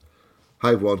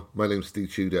Hi everyone, my name's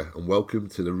Steve Tudor and welcome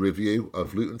to the review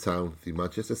of Luton Town v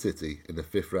Manchester City in the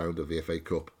fifth round of the FA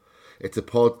Cup. It's a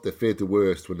pod that feared the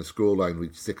worst when the scoreline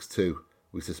reached 6-2.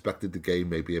 We suspected the game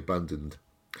may be abandoned.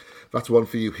 That's one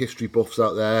for you history buffs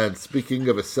out there, and speaking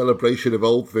of a celebration of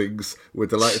old things, we're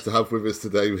delighted to have with us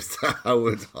today Mr.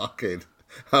 Howard Harkin.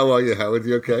 How are you, Howard?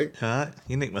 You okay?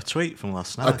 You nicked my tweet from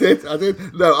last night. I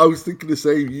did. No, I was thinking the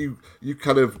same. You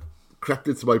kind of crept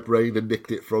into my brain and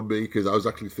nicked it from me because I was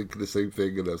actually thinking the same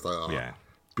thing, and I was like,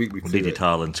 beat me to it. We needed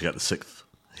Haaland to get sixth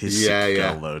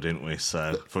goal though, didn't we?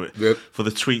 So for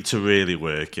the tweet to really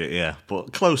work,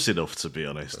 but close enough to be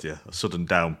honest. Yeah, a sudden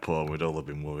downpour, we'd all have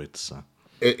been worried. So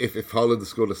if Haaland had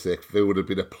scored a sixth, there would have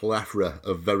been a plethora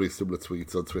of very similar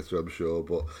tweets on Twitter, I'm sure.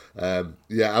 But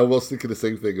I was thinking the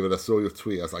same thing, and when I saw your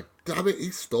tweet, I was like, damn it, he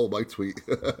stole my tweet.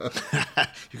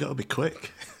 You got to be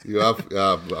quick. You have?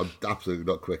 I'm absolutely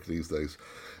not quick these days.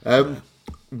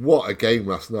 What a game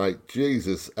last night.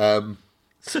 Jesus.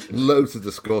 Loads to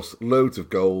discuss, loads of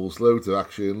goals, loads of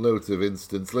action, loads of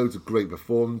instants, loads of great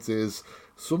performances,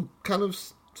 some kind of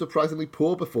surprisingly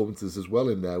poor performances as well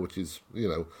in there, which is,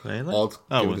 really? Odd.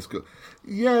 We'll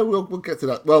get to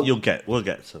that. Well, we'll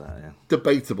get to that, yeah.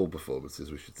 Debatable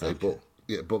performances, we should say, okay.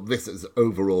 But this is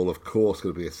overall, of course,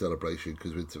 going to be a celebration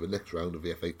because we're into the next round of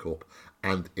the FA Cup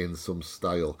and in some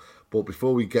style. But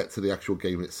before we get to the actual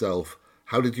game itself,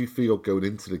 how did you feel going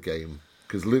into the game?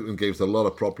 Because Luton gave us a lot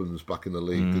of problems back in the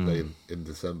league, didn't they, in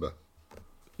December?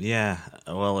 Yeah,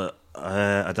 well,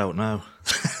 I don't know.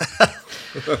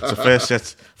 So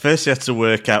first you had to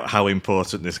work out how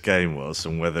important this game was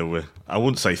and whether I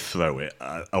wouldn't say throw it.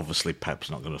 Obviously, Pep's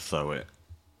not going to throw it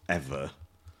ever.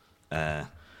 I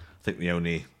think the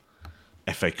only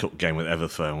FA Cup game we've ever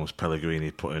thrown was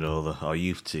Pellegrini putting our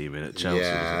youth team in at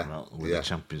Chelsea, with the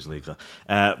Champions League.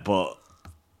 But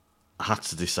I had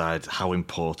to decide how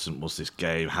important was this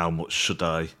game, how much should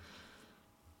I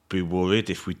be worried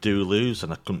if we do lose,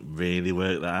 and I couldn't really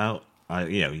work that out.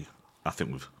 I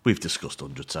think we've discussed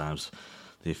 100 times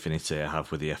the affinity I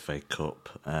have with the FA Cup,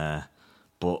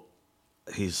 but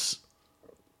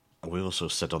we also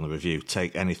said on the review,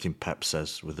 take anything Pep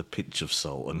says with a pinch of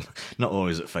salt, and not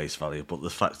always at face value, but the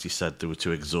fact he said they were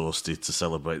too exhausted to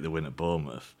celebrate the win at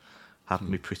Bournemouth had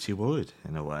me pretty worried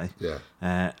in a way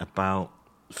about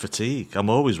fatigue. I'm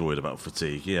always worried about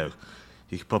fatigue.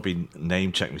 You could probably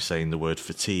name check me saying the word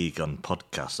fatigue on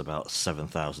podcasts about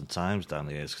 7,000 times down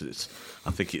the years because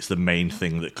I think it's the main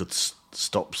thing that could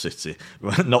stop City,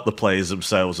 not the players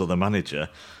themselves or the manager,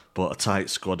 but a tight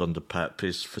squad under Pep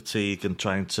is fatigue and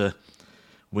trying to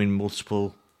win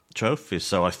multiple trophies.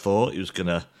 So I thought he was going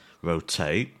to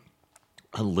rotate,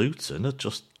 and Luton are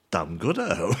just damn good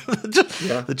at home.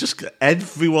 They're just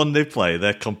everyone they play,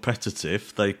 they're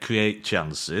competitive, they create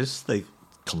chances, they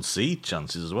concede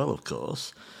chances as well, of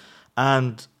course.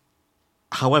 And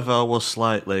however, I was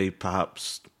slightly,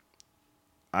 perhaps,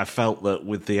 I felt that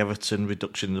with the Everton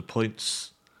reduction in the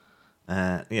points,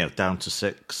 down to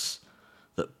 6,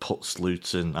 that puts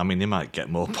Luton, I mean, they might get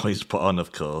more points put on,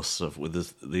 of course,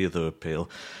 with the other appeal.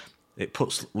 It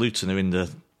puts Luton in the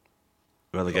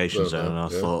relegation zone, and I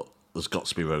thought, there's got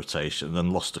to be rotation, and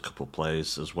then lost a couple of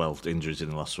players as well, injuries in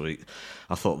the last week.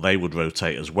 I thought they would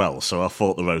rotate as well, so I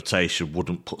thought the rotation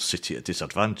wouldn't put City at a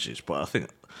disadvantage, but I think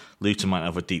Luton might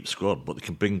have a deep squad, but they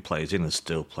can bring players in and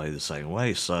still play the same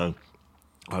way, so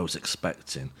I was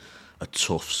expecting a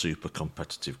tough, super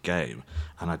competitive game,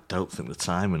 and I don't think the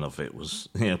timing of it was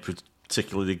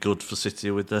particularly good for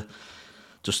City with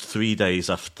just 3 days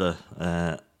after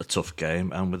a tough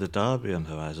game and with a derby on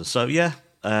the horizon. So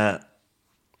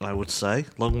I would say,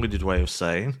 long-winded way of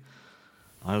saying,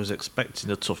 I was expecting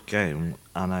a tough game,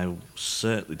 and I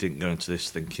certainly didn't go into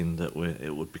this thinking that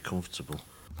it would be comfortable.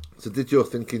 So did your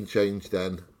thinking change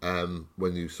then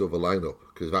when you saw the lineup?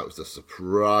 Because that was a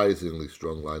surprisingly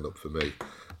strong lineup for me.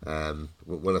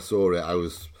 When I saw it, I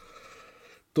was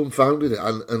dumbfounded,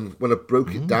 and when I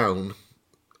broke it down,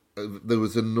 there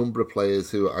was a number of players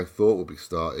who I thought would be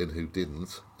starting who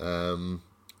didn't, and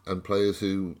players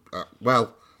who,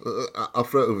 I'll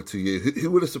throw it over to you. Who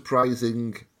were the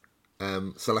surprising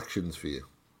selections for you?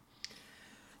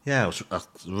 Yeah, I was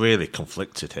really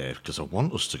conflicted here because I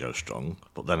want us to go strong,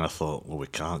 but then I thought, well, we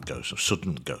can't go, so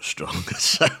shouldn't go strong.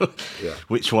 So,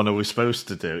 which one are we supposed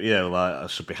to do? I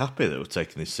should be happy that we're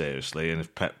taking this seriously, and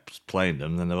if Pep's playing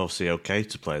them, then they're obviously okay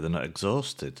to play. They're not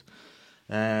exhausted.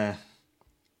 Kevin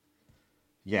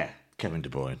De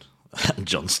Bruyne and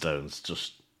John Stones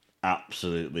just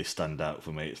absolutely stand out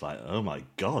for me. It's like, oh my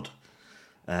God.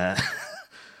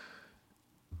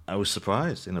 I was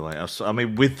surprised in a way. I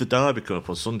mean, with the derby coming up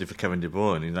on Sunday for Kevin De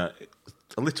Bruyne,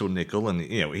 a little niggle, and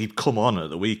he'd come on at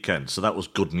the weekend, so that was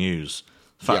good news.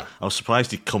 In fact, I was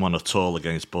surprised he'd come on at all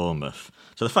against Bournemouth.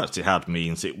 So the fact it had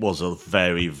means it was a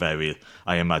very, very,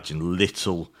 I imagine,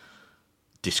 little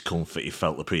discomfort he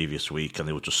felt the previous week, and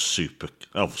they were just super.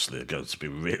 Obviously, they're going to be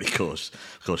really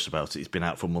cautious about it. He's been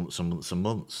out for months and months and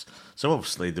months, so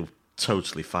obviously they're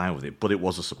totally fine with it. But it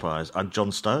was a surprise. And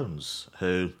John Stones,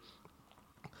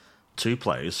 two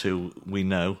players who we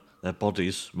know their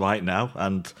bodies right now,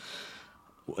 and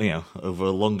over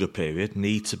a longer period,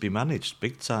 need to be managed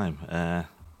big time.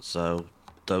 So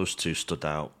those two stood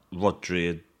out. Rodri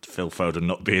and Phil Foden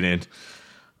not being in,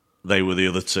 they were the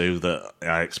other two that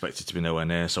I expected to be nowhere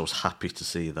near. So I was happy to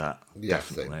see that. Yeah,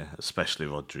 definitely, especially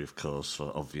Rodri, of course,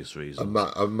 for obvious reasons.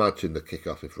 I imagine the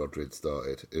kick-off if Rodri had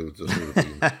started, it would just would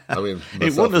have been. I mean,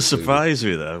 it wouldn't have surprised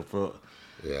me though. But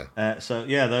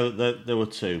there were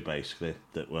two basically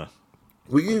that were.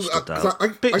 Were you a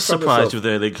bit surprised with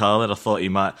Erling Haaland? I thought he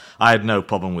might. I had no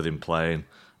problem with him playing,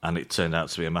 and it turned out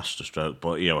to be a masterstroke.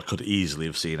 But I could easily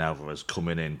have seen Alvarez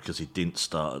coming in because he didn't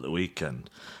start at the weekend,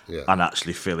 and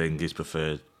actually filling his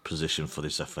preferred position for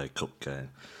this FA Cup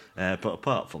game. But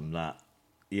apart from that,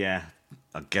 I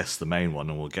guess the main one,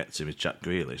 and we'll get to, is Jack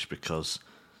Grealish, because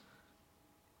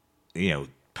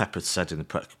Pep had said in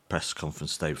the press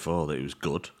conference the day before that it was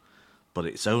good. But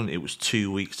it was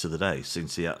 2 weeks to the day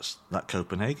since he had that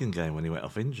Copenhagen game when he went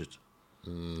off injured.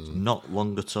 Not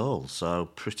long at all, so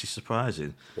pretty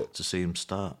surprising to see him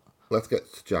start. Let's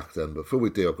get to Jack then. But before we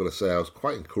do, I've got to say I was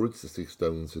quite encouraged to see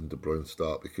Stones and De Bruyne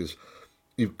start, because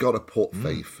you've got to put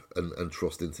faith and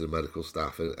trust into the medical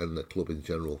staff and the club in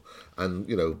general, and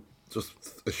just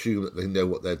assume that they know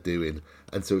what they're doing.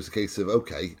 And so it's a case of,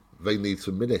 okay, they need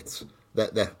some minutes. They're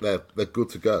good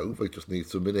to go. They just need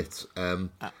some minutes. And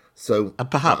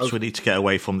perhaps we need to get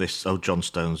away from this. John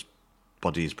Stones'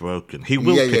 body is broken. He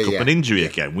will pick up an injury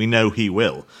again. We know he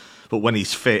will. But when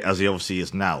he's fit, as he obviously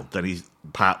is now, then he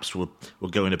perhaps we're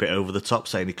going a bit over the top,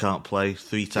 saying he can't play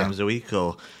 3 times a week,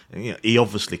 or he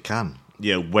obviously can.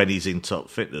 When he's in top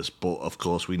fitness. But of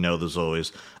course, we know there's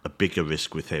always a bigger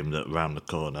risk with him that around the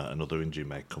corner another injury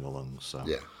may come along. So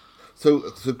So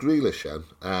Grealish,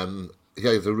 he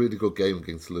had a really good game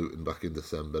against Luton back in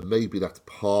December. Maybe that's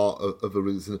part of a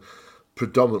reason.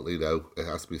 Predominantly, though, it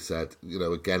has to be said,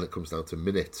 again, it comes down to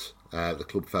minutes. The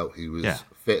club felt he was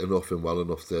fit enough and well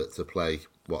enough to play,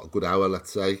 a good hour,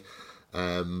 let's say,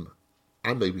 and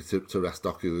maybe to rest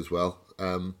Doku as well.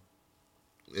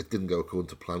 It didn't go according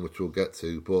to plan, which we'll get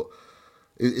to, but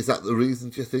is that the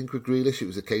reason, do you think, with Grealish? It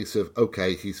was a case of,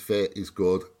 okay, he's fit, he's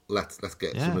good, let's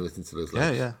get some minutes into those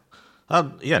legs.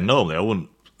 Normally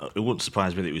it wouldn't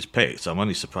surprise me that he was picked. I'm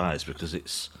only surprised because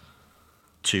it's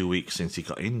 2 weeks since he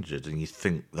got injured, and you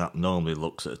think that normally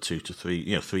looks at a 2 to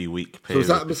 3, 3 week period.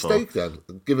 So is that a mistake then?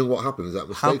 Given what happened, is that a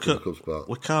mistake on the club's part?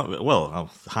 We can't.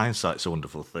 Well, hindsight's a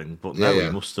wonderful thing, but no,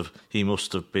 he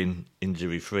must have been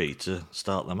injury free to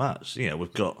start the match.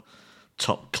 We've got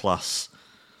top class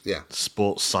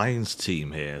sports science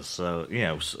team here, so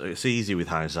it's easy with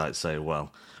hindsight to say,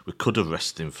 well, we could have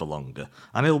rested him for longer,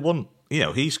 and he'll want.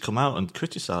 He's come out and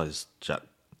criticised Jack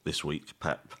this week,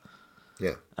 Pep.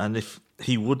 Yeah. And if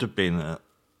he would have been a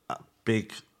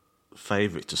big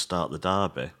favourite to start the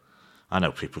derby, I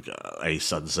know people got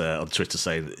ASADs on Twitter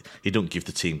saying that he don't give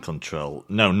the team control.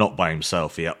 No, not by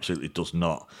himself. He absolutely does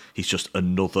not. He's just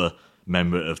another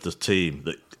member of the team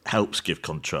that helps give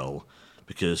control,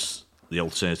 because the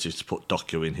alternative is to put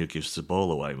Doku in, who gives the ball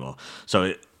away more.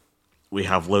 So we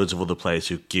have loads of other players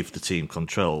who give the team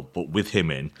control, but with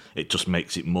him in, it just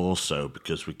makes it more so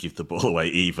because we give the ball away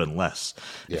even less,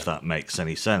 if that makes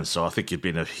any sense. So I think he'd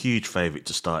been a huge favourite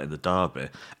to start in the derby,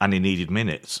 and he needed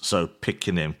minutes. So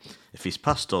picking him, if he's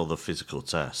passed all the physical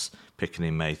tests, picking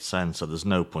him made sense. So there's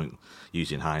no point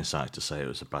using hindsight to say it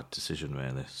was a bad decision,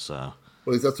 really. So.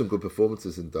 Well, he's had some good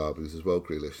performances in derbies as well,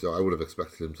 Grealish, so I would have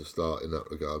expected him to start in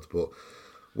that regard, but...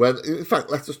 in fact,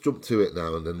 let's just jump to it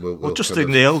now, and then we'll just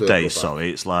in the old days.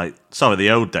 The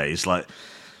old days,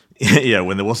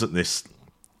 when there wasn't this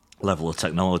level of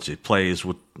technology, players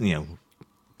would,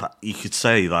 you could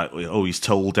say he's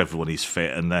told everyone he's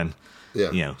fit, and then,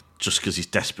 just because he's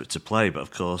desperate to play. But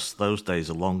of course, those days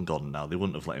are long gone now. They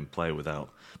wouldn't have let him play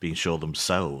without being sure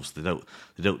themselves. They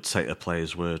don't take a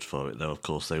player's word for it, though. Of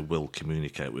course, they will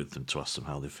communicate with them to ask them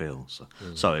how they feel. So,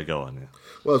 sorry, go on. Yeah.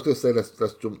 Well, I was going to say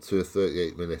let's jump to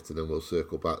 38 minutes, and then we'll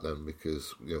circle back then,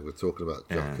 because we're talking about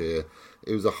Jack here.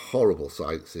 It was a horrible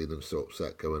sight seeing him so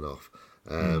upset going off.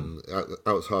 That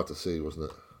was hard to see,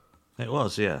 wasn't it? It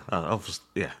was, yeah. Obviously,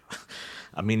 yeah.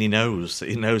 I mean, he knows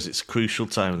it's a crucial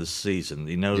time of the season.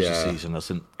 He knows the season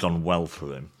hasn't gone well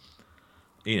for him.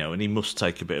 and he must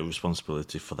take a bit of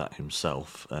responsibility for that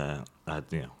himself. That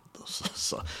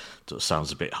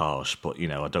sounds a bit harsh, but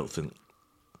I don't think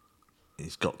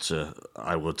he's got to.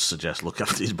 I would suggest look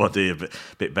after his body a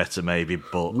bit better, maybe.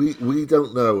 But we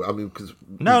don't know. I mean, because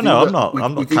I'm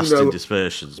not casting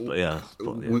dispersions, but yeah.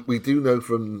 We do know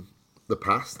from the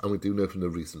past, and we do know from the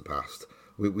recent past.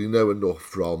 We know enough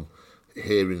from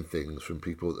hearing things from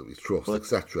people that we trust,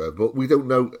 etc. But we don't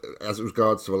know as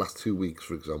regards to the last 2 weeks,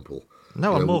 for example.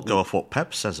 No, I'm more go off what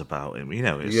Pep says about him.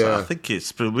 I think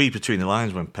it's read between the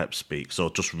lines when Pep speaks, or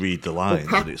just read the lines.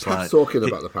 Well, Pep's talking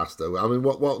about the past, though. I mean,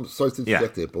 what I'm sorry to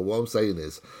interject here, but what I'm saying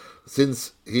is,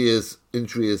 since he has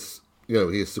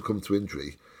succumbed to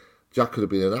injury, Jack could have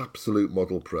been an absolute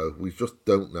model pro. We just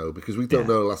don't know, because we don't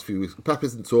know the last few weeks. Pep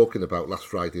isn't talking about last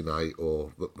Friday night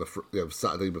or the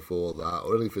Saturday before that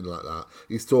or anything like that.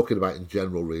 He's talking about in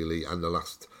general, really, and the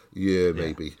last year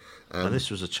maybe. And this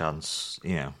was a chance,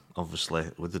 obviously,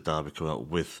 with the derby coming up,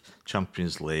 with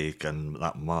Champions League and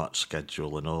that March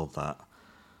schedule and all that.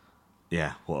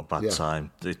 Yeah, what a bad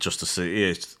time. Just to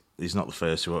see, he's not the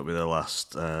first, he won't be the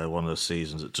last. One of those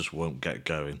seasons that just won't get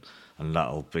going. And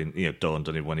that'll be, dawned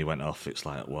on him when he went off. It's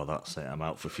like, well, that's it. I'm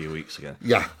out for a few weeks again.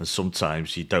 Yeah. And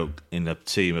sometimes you don't, in a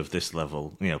team of this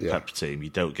level, Pep's team,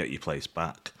 you don't get your place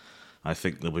back. I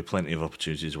think there'll be plenty of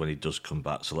opportunities when he does come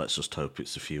back. So let's just hope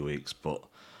it's a few weeks. But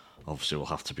obviously, we'll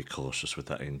have to be cautious with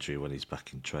that injury when he's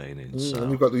back in training. So.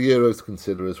 And we've got the Euros to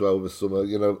consider as well this summer.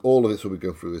 All of this will be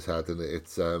going through his head, and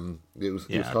it was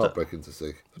heartbreaking to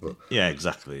see. But. Yeah,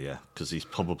 exactly. Yeah, because he's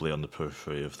probably on the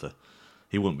periphery of the.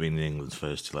 He wouldn't be in England's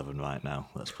first 11 right now.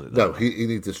 Let's put it that way. He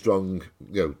needs a strong,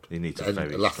 he needs a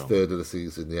very last strong third of the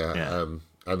season. Yeah.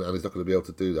 And he's not going to be able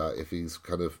to do that if he's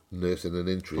kind of nursing an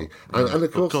injury. And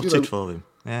of course, gutted for him.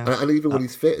 Yeah. And even when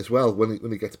he's fit as well, when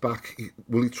he gets back,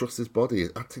 will he trust his body?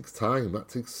 That takes time. That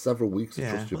takes several weeks to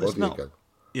trust your body again.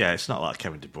 Yeah, it's not like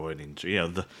Kevin De Bruyne injury.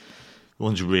 The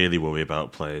ones you really worry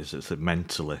about players, it's that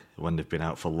mentally, when they've been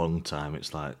out for a long time,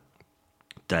 it's like,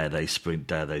 dare they sprint,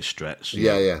 dare they stretch?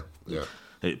 Yeah.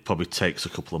 It probably takes a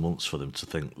couple of months for them to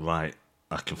think, right,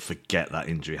 I can forget that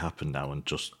injury happened now and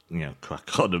just,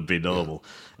 crack on and be normal.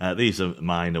 These are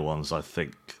minor ones, I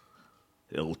think.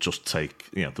 It'll just take,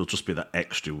 there'll just be that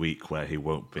extra week where he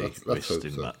won't be missed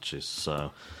in matches.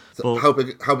 So how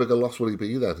big a loss will he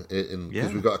be then?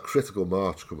 Because we've got a critical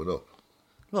March coming up.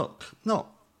 Look, not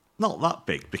that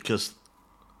big, because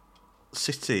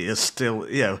City is still,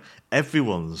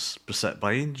 everyone's beset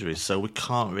by injuries, so we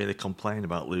can't really complain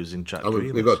about losing Jack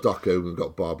Grealish. We've got Doku, we've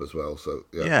got Bob as well, so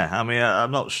yeah. Yeah, I mean,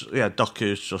 I'm not sure. Yeah,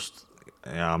 Doku's just.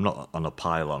 I'm not on a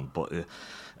pylon, but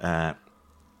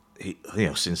he,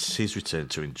 since his return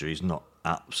to injury, he's not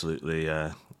absolutely,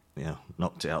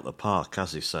 knocked it out of the park,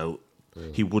 has he? So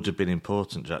he would have been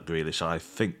important, Jack Grealish. I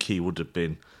think he would have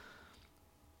been,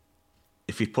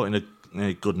 if he put in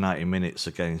a good 90 minutes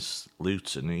against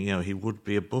Luton, he would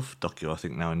be above Doku, I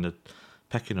think, now in the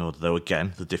pecking order. Though,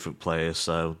 again, the different players,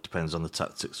 so it depends on the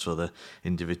tactics for the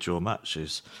individual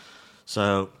matches.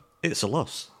 So it's a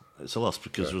loss. It's a loss,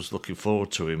 because I was looking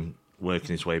forward to him working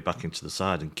his way back into the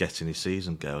side and getting his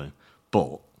season going.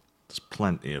 But there's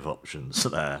plenty of options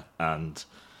there, and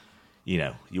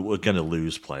you were going to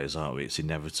lose players, aren't we? It's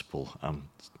inevitable.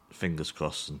 Fingers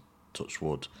crossed and touch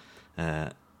wood.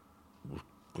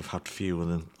 We've had fewer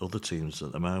than other teams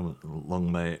at the moment.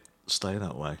 Long may it stay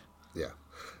that way. Yeah.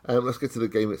 Let's get to the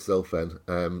game itself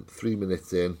then. 3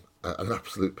 minutes in, an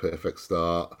absolute perfect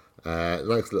start.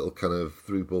 Nice little kind of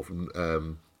through ball from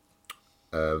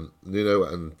Nuno,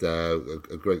 and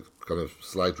a great kind of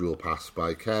slide rule pass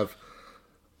by Kev.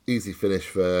 Easy finish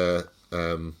for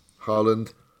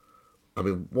Haaland. I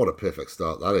mean, what a perfect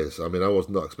start that is. I mean, I was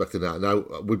not expecting that. Now,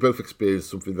 we both experienced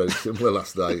something very similar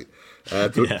last night.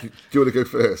 Do you want to go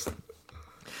first?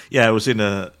 Yeah, I was in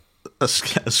a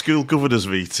school governors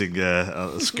meeting at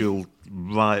a school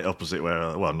right opposite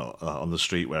not on the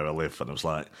street where I live, and I was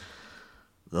like,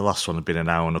 the last one had been an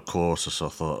hour and a quarter, so I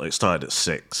thought it started at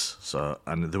 6.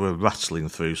 And they were rattling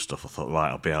through stuff. I thought, right,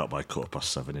 I'll be out by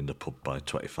 7:15 in the pub by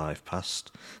 25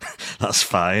 past. That's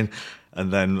fine.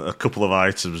 And then a couple of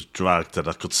items dragged, and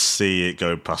I could see it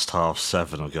going past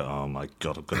 7:30. I go, oh my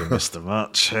God, I'm going to miss the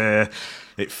match here.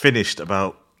 It finished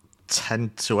about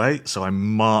 7:50, so I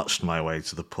marched my way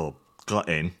to the pub, got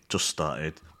in, just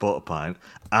started, bought a pint.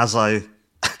 As I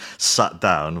sat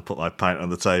down and put my pint on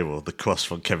the table, the cross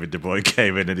from Kevin De Bruyne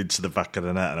came in and into the back of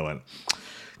the net, and I went,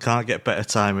 Can't get better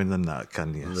timing than that,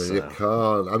 can you? No, So. you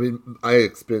can't. I mean, I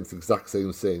experienced the exact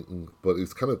same thing, but it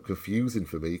was kind of confusing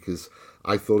for me because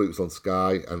I thought it was on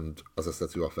Sky, and as I said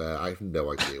to you off air, I have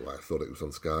no idea why I thought it was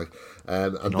on Sky.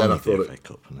 And then I thought FA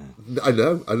Cup, I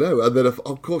know. And then,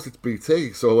 of course, it's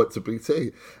BT, so I went to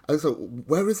BT. And so,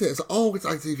 where is it? It's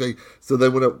ITV. So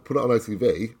then when I put it on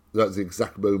ITV, that was the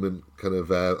exact moment kind of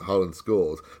Haaland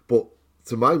scored. But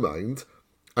to my mind,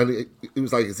 and it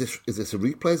was like, is this a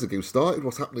replay? Has the game started?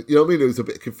 What's happening? You know what I mean? There was a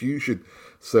bit of confusion.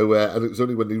 So, and it was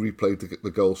only when they replayed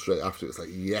the goal straight after, it's like,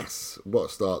 yes, what a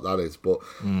start that is. But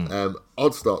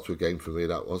odd start to a game for me,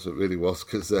 that was. It really was.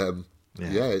 Because,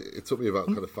 it took me about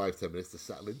kind of 5-10 minutes to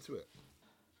settle into it.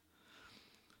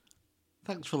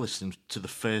 Thanks for listening to the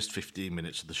first 15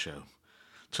 minutes of the show.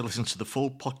 To listen to the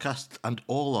full podcast and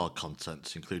all our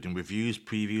contents, including reviews,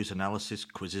 previews, analysis,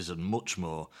 quizzes and much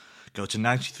more, go to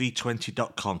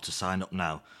 9320.com to sign up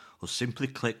now, or simply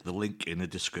click the link in the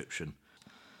description.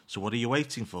 So what are you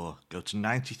waiting for? Go to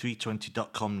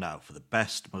 9320.com now for the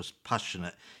best, most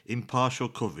passionate, impartial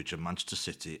coverage of Manchester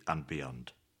City and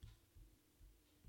beyond.